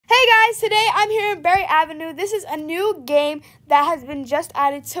guys, today I'm here in Berry Avenue. This is a new game that has been just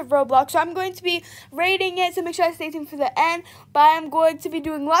added to Roblox. So I'm going to be rating it, so make sure I stay tuned for the end. But I'm going to be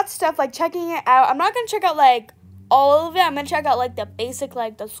doing lots of stuff like checking it out. I'm not going to check out like all of it. I'm going to check out like the basic,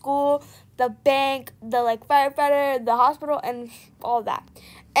 like the school, the bank, the like firefighter, the hospital, and all that.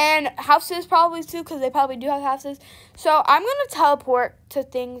 And houses probably too, because they probably do have houses. So I'm going to teleport to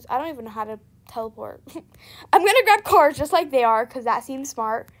things. I don't even know how to teleport. I'm going to grab cars just like they are, because that seems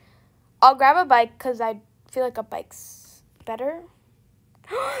smart. I'll grab a bike because I feel like a bike's better.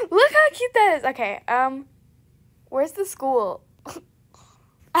 Look how cute that is. Okay, where's the school?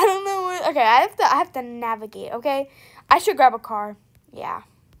 I don't know where. Okay, I have to navigate, okay? I should grab a car. Yeah.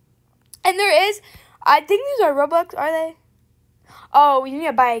 And there is, I think these are Robux, are they? Oh, you need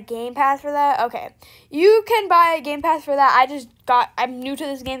to buy a game pass for that? Okay. You can buy a game pass for that. I'm new to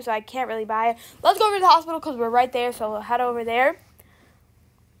this game, so I can't really buy it. Let's go over to the hospital because we're right there, so we'll head over there.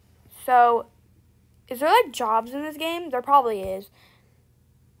 So, is there, like, jobs in this game? There probably is.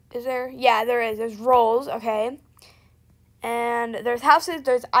 Is there? Yeah, there is. There's roles, okay. And there's houses,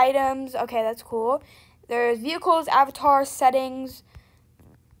 there's items. Okay, that's cool. There's vehicles, avatars, settings,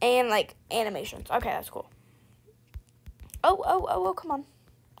 and, like, animations. Okay, that's cool. Oh, come on.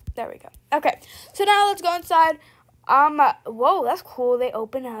 There we go. Okay, so now let's go inside. Whoa, that's cool. They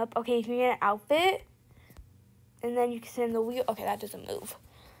open up. Okay, you can get an outfit. And then you can sit in the wheel. Okay, that doesn't move.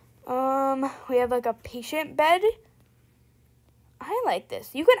 We have like a patient bed. I like this.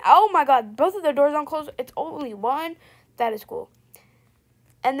 You can, oh my god, both of the doors don't close. It's only one. That is cool.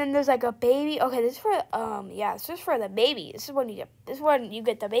 And then there's like a baby. Okay, this is for, yeah, this is for the baby. This is when you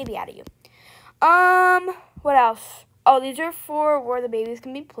get the baby out of you. What else? Oh, these are for where the babies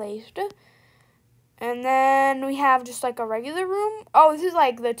can be placed. And then we have just like a regular room. Oh, this is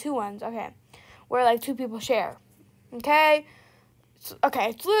like the two ones. Okay, where like two people share. Okay. Okay,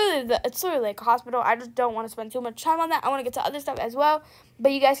 it's literally like a hospital. I just don't want to spend too much time on that. I want to get to other stuff as well.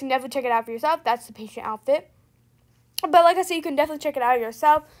 But you guys can definitely check it out for yourself. That's the patient outfit. But like I said, you can definitely check it out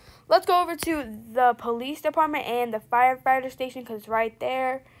yourself. Let's go over to the police department and the firefighter station because it's right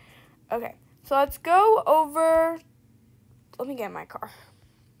there. Okay, so let's go over. Let me get in my car.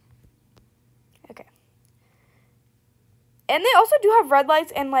 Okay. And they also do have red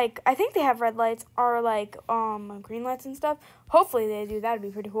lights, and like I think they have red lights or like green lights and stuff. Hopefully they do. That'd be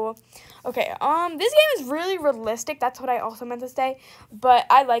pretty cool. Okay. This game is really realistic. That's what I also meant to say. But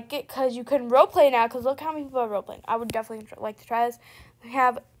I like it because you can role play now. Because look how many people are role playing. I would definitely like to try this. We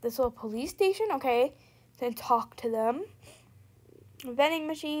have this little police station. Okay. Then talk to them. Vending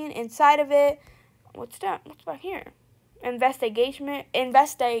machine inside of it. What's that? What's back here?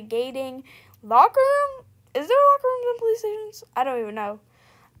 Investigating locker room. Is there locker rooms in police stations? I don't even know.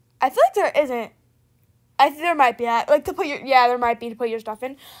 I feel like there isn't. I think there might be. Like to put your, yeah, there might be to put your stuff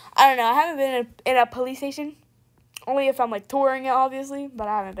in. I don't know. I haven't been in a police station. Only if I'm like touring it, obviously. But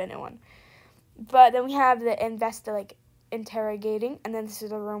I haven't been in one. But then we have the interrogating, and then this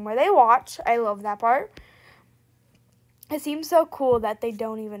is a room where they watch. I love that part. It seems so cool that they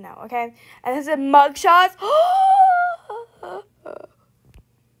don't even know. Okay, and this is mugshots.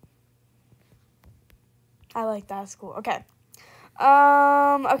 I like that. It's cool. Okay.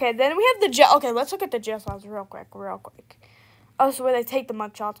 Okay, then we have the jail. Okay, let's look at the jail cells real quick. Oh, so where they take the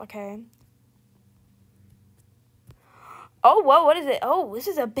mugshots. Okay. Oh, whoa, what is it? Oh, this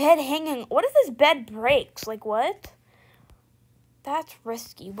is a bed hanging. What if this bed breaks? Like, what? That's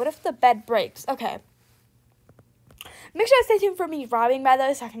risky. What if the bed breaks? Okay. Make sure to stay tuned for me robbing, by the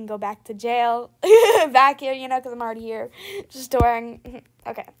way, so I can go back to jail. Back here, you know, because I'm already here. Just storing.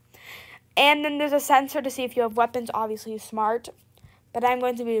 Okay. And then there's a sensor to see if you have weapons. Obviously, smart. But I'm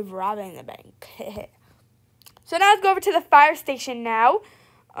going to be robbing the bank. So now let's go over to the fire station now.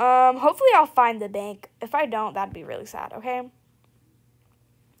 Hopefully I'll find the bank. If I don't, that'd be really sad, okay?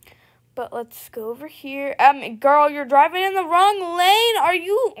 But let's go over here. Girl, you're driving in the wrong lane. Are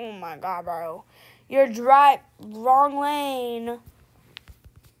you? Oh, my God, bro. You're wrong lane.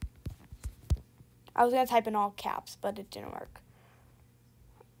 I was going to type in all caps, but it didn't work.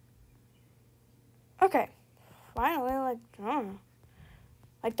 Okay, finally, like the wrong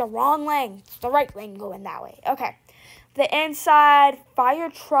lane. It's the right lane going that way. Okay, the inside, fire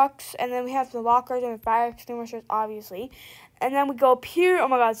trucks, and then we have the lockers and the fire extinguishers, obviously. And then we go up here. Oh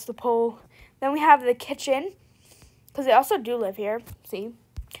my God, it's the pole. Then we have the kitchen, because they also do live here. See,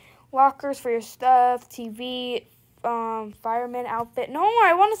 lockers for your stuff, TV, fireman outfit. No,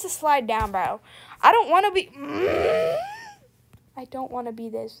 I want us to slide down, bro. I don't want to be. I don't want to be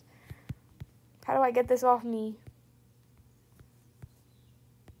this. How do I get this off me?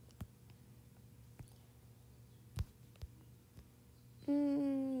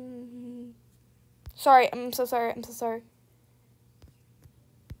 Sorry, I'm so sorry. I'm so sorry.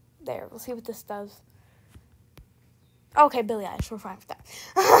 There, we'll see what this does. Okay, Billie Eilish, we're fine with that.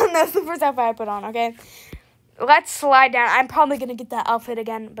 That's the first outfit I put on, okay? Let's slide down. I'm probably going to get that outfit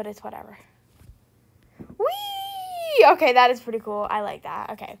again, but it's whatever. Whee! Okay, that is pretty cool. I like that.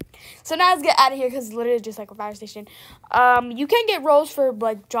 Okay. So now let's get out of here because it's literally just like a fire station. You can get roles for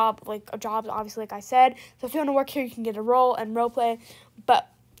like jobs, obviously, like I said. So if you want to work here, you can get a role and role play. But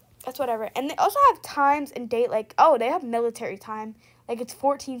that's whatever. And they also have times and date, like, oh, they have military time. Like, it's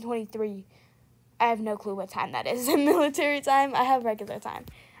 14:23. I have no clue what time that is in military time. I have regular time.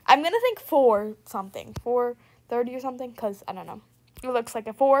 I'm going to think 4 something. 4:30 or something, because I don't know. It looks like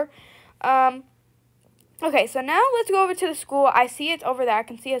a 4. Okay, so now let's go over to the school. I see it's over there. I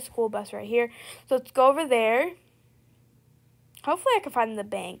can see a school bus right here. So let's go over there. Hopefully I can find the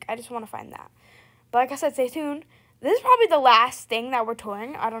bank. I just want to find that. But like I said, stay tuned. This is probably the last thing that we're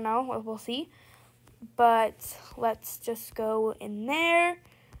touring. I don't know. We'll see. But let's just go in there.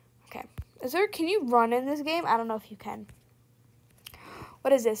 Okay. Can you run in this game? I don't know if you can.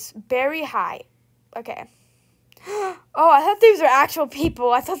 What is this? Berry High. Okay. Oh, I thought these were actual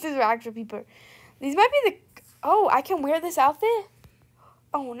people. These might be the... Oh, I can wear this outfit?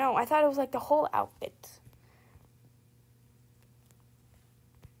 Oh, no. I thought it was like the whole outfit.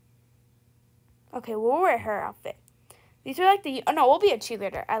 Okay, we'll wear her outfit. These are like the... Oh, no, we'll be a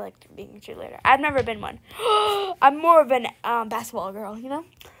cheerleader. I like being a cheerleader. I've never been one. I'm more of an basketball girl, you know?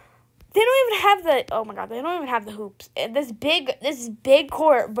 They don't even have the... Oh, my God. They don't even have the hoops. This big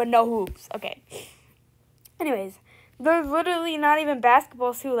court, but no hoops. Okay. Anyways, there's literally not even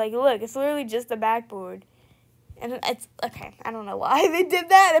basketballs, too. Like, look, it's literally just a backboard. And it's... Okay, I don't know why they did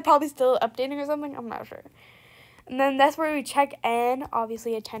that. They're probably still updating or something. I'm not sure. And then that's where we check in,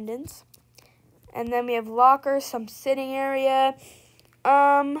 obviously, attendance. And then we have lockers, some sitting area.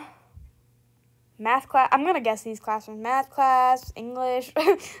 Math class. I'm going to guess these classrooms. Math class, English.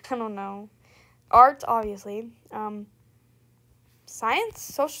 I don't know. Art, obviously. Science,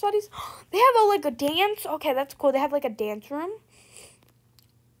 social studies. They have like a dance. Okay, that's cool. They have like a dance room.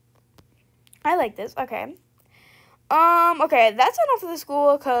 I like this. Okay. Okay, that's enough of the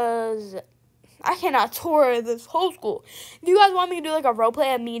school because I cannot tour this whole school. If you guys want me to do like a role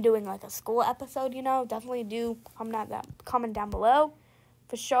play of me doing like a school episode, you know, definitely do comment down below.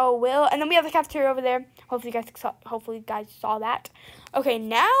 For sure will. And then we have the cafeteria over there. Hopefully you guys saw that. Okay,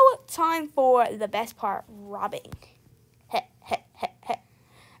 now time for the best part, robbing.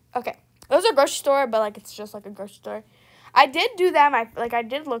 Okay. It was a grocery store, but like it's just like a grocery store. I did do that. I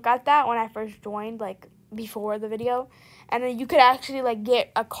did look at that when I first joined, like before the video. And then you could actually like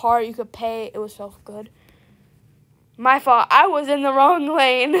get a car you could pay. It was so good. My fault. I was in the wrong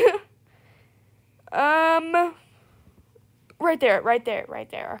lane. Right there.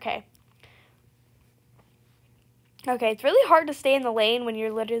 Okay. Okay, it's really hard to stay in the lane when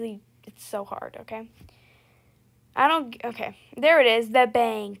you're literally, it's so hard, okay? Okay, there it is, the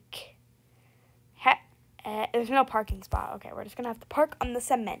bank. There's no parking spot. Okay, we're just going to have to park on the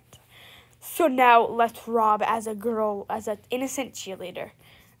cement. So now let's rob as a girl, as an innocent cheerleader.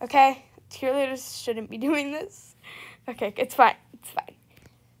 Okay? Cheerleaders shouldn't be doing this. Okay, it's fine.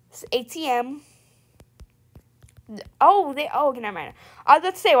 It's ATM. Oh, okay, never mind.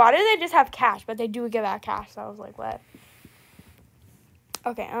 Let's say, why do they just have cash? But they do give out cash, so I was like, what?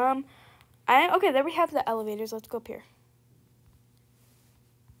 Okay, okay, there we have the elevators. Let's go up here.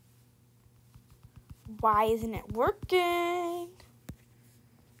 Why isn't it working?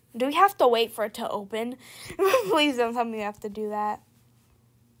 Do we have to wait for it to open? Please don't tell me we have to do that.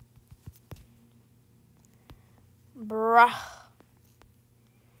 Bruh.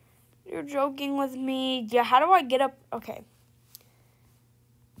 You're joking with me. Yeah, how do I get up? Okay.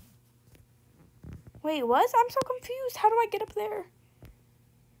 Wait, what? I'm so confused. How do I get up there?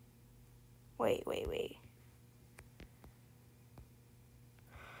 Wait.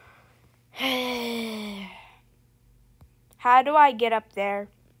 How do I get up there?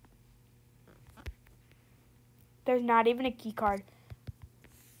 There's not even a key card.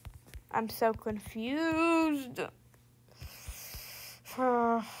 I'm so confused.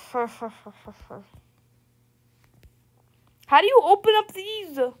 How do you open up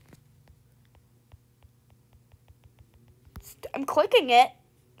these? I'm clicking it.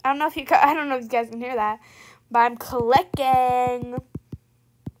 I don't know if you guys can hear that, but I'm clicking.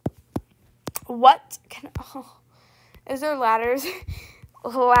 What is there ladders?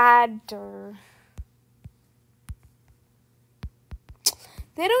 Ladder.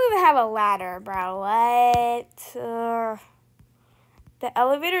 They don't even have a ladder, bro. What? The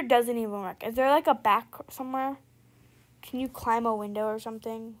elevator doesn't even work. Is there like a back somewhere? Can you climb a window or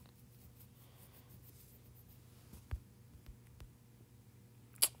something?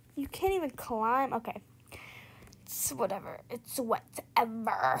 You can't even climb. Okay. It's whatever. It's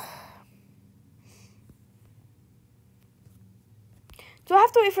whatever. Do I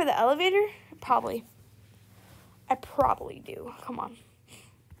have to wait for the elevator? Probably. I probably do. Come on.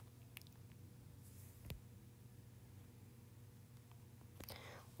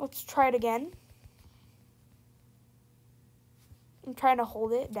 Let's try it again. I'm trying to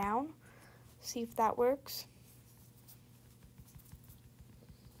hold it down. See if that works.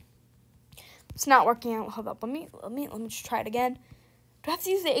 It's not working out. Hold up. Let me just try it again. Do I have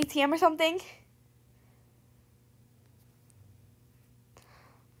to use the ATM or something?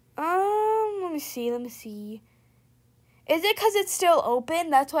 Let me see. Is it because it's still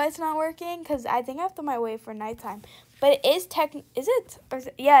open? That's why it's not working? Because I think I have to wait for nighttime. But it is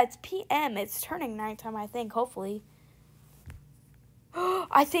yeah, it's PM. It's turning nighttime, I think, hopefully.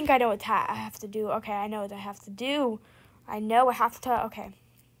 I think I know what I have to do. Okay, I know what I have to do. I know I have to, okay.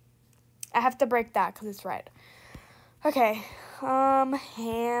 I have to break that because it's red. Okay,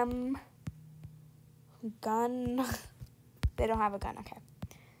 ham, gun. They don't have a gun, okay.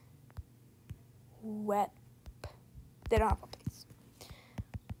 Wet. They don't have weapons.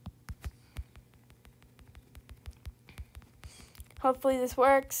 Hopefully this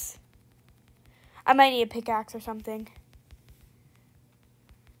works. I might need a pickaxe or something.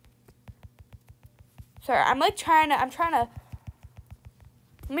 Sorry, I'm trying to.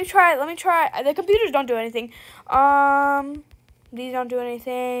 Let me try. The computers don't do anything. These don't do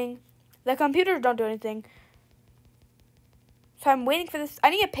anything. The computers don't do anything. So I'm waiting for this.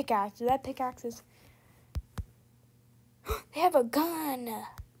 I need a pickaxe. Do that pickaxes? They have a gun.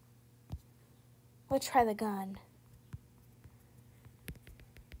 Let's try the gun.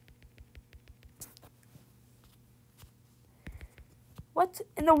 What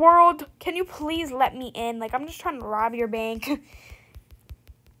in the world? Can you please let me in? Like, I'm just trying to rob your bank.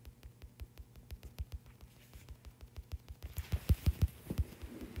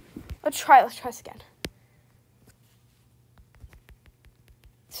 Let's try this again.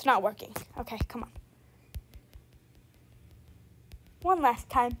 It's not working. Okay, come on. One last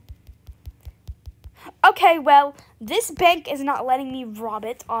time. Okay, well, this bank is not letting me rob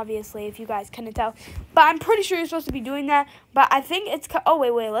it, obviously, if you guys couldn't tell. But I'm pretty sure you're supposed to be doing that. But I think it's... Oh,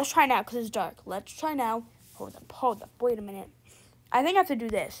 wait. Let's try now because it's dark. Let's try now. Hold up. Wait a minute. I think I have to do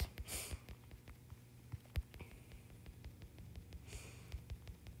this.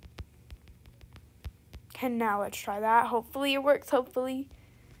 And now let's try that. Hopefully it works. Hopefully.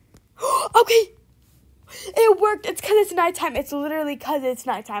 Okay. It worked. It's because it's nighttime. It's literally because it's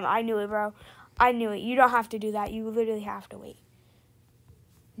nighttime. I knew it, bro. I knew it. You don't have to do that. You literally have to wait.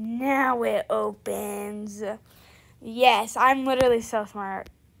 Now it opens. Yes, I'm literally so smart.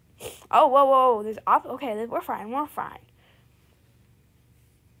 Oh, whoa. There's okay, we're fine.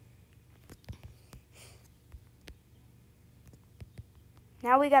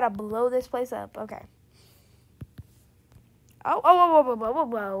 Now we gotta blow this place up. Okay. Oh,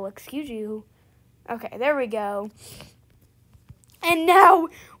 whoa. Excuse you. Okay, there we go. And now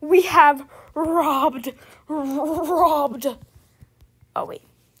we have robbed. Oh, wait.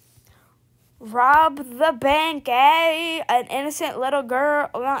 Rob the bank, eh? An innocent little girl.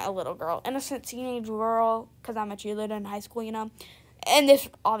 Not a little girl. Innocent teenage girl. Because I'm a cheerleader in high school, you know. And this,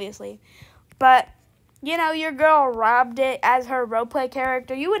 obviously. But, you know, your girl robbed it as her roleplay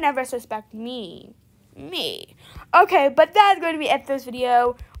character. You would never suspect me. Okay, but that's going to be it for this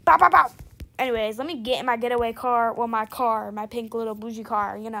video. Bow. Anyways, let me get in my getaway car. Well, my pink little bougie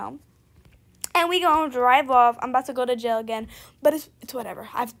car, you know. And we gonna drive off. I'm about to go to jail again. But it's whatever.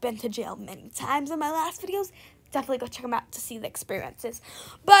 I've been to jail many times in my last videos. Definitely go check them out to see the experiences.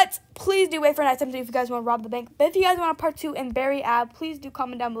 But please do wait for nighttime if you guys want to rob the bank. But if you guys want a part 2 in Barry Ave, please do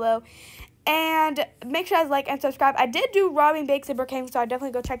comment down below. And make sure you guys like and subscribe. I did do robbing banks in Brookhaven, so I'll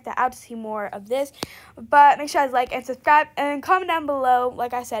definitely go check that out to see more of this. But make sure you guys like and subscribe. And comment down below,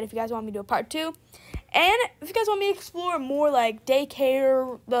 like I said, if you guys want me to do a part 2. And if you guys want me to explore more like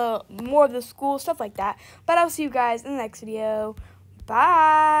daycare, more of the school, stuff like that. But I'll see you guys in the next video.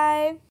 Bye.